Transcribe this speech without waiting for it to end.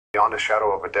beyond a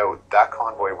shadow of a doubt, that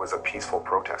convoy was a peaceful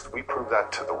protest. We proved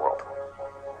that to the world.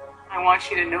 I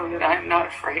want you to know that I am not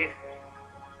afraid.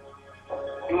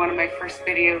 In one of my first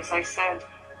videos, I said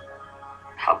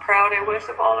how proud I was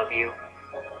of all of you.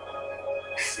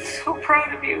 So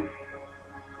proud of you.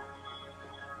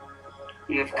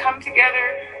 You have come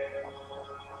together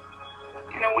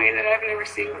in a way that I've never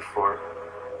seen before.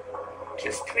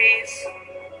 Just please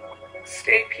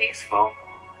stay peaceful.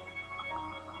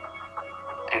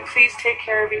 And please take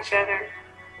care of each other.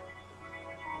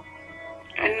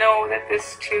 And know that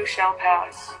this too shall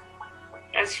pass.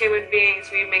 As human beings,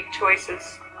 we make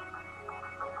choices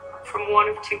from one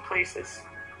of two places.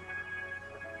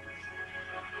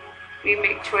 We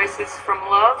make choices from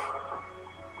love,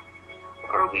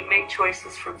 or we make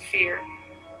choices from fear.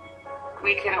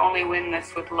 We can only win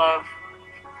this with love.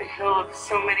 The hill of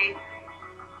so many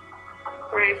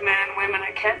brave men and women,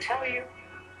 I can't tell you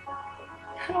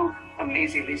how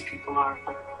amazing these people are.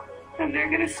 And they're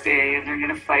going to stay and they're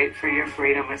going to fight for your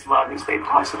freedom as long as they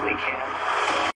possibly can.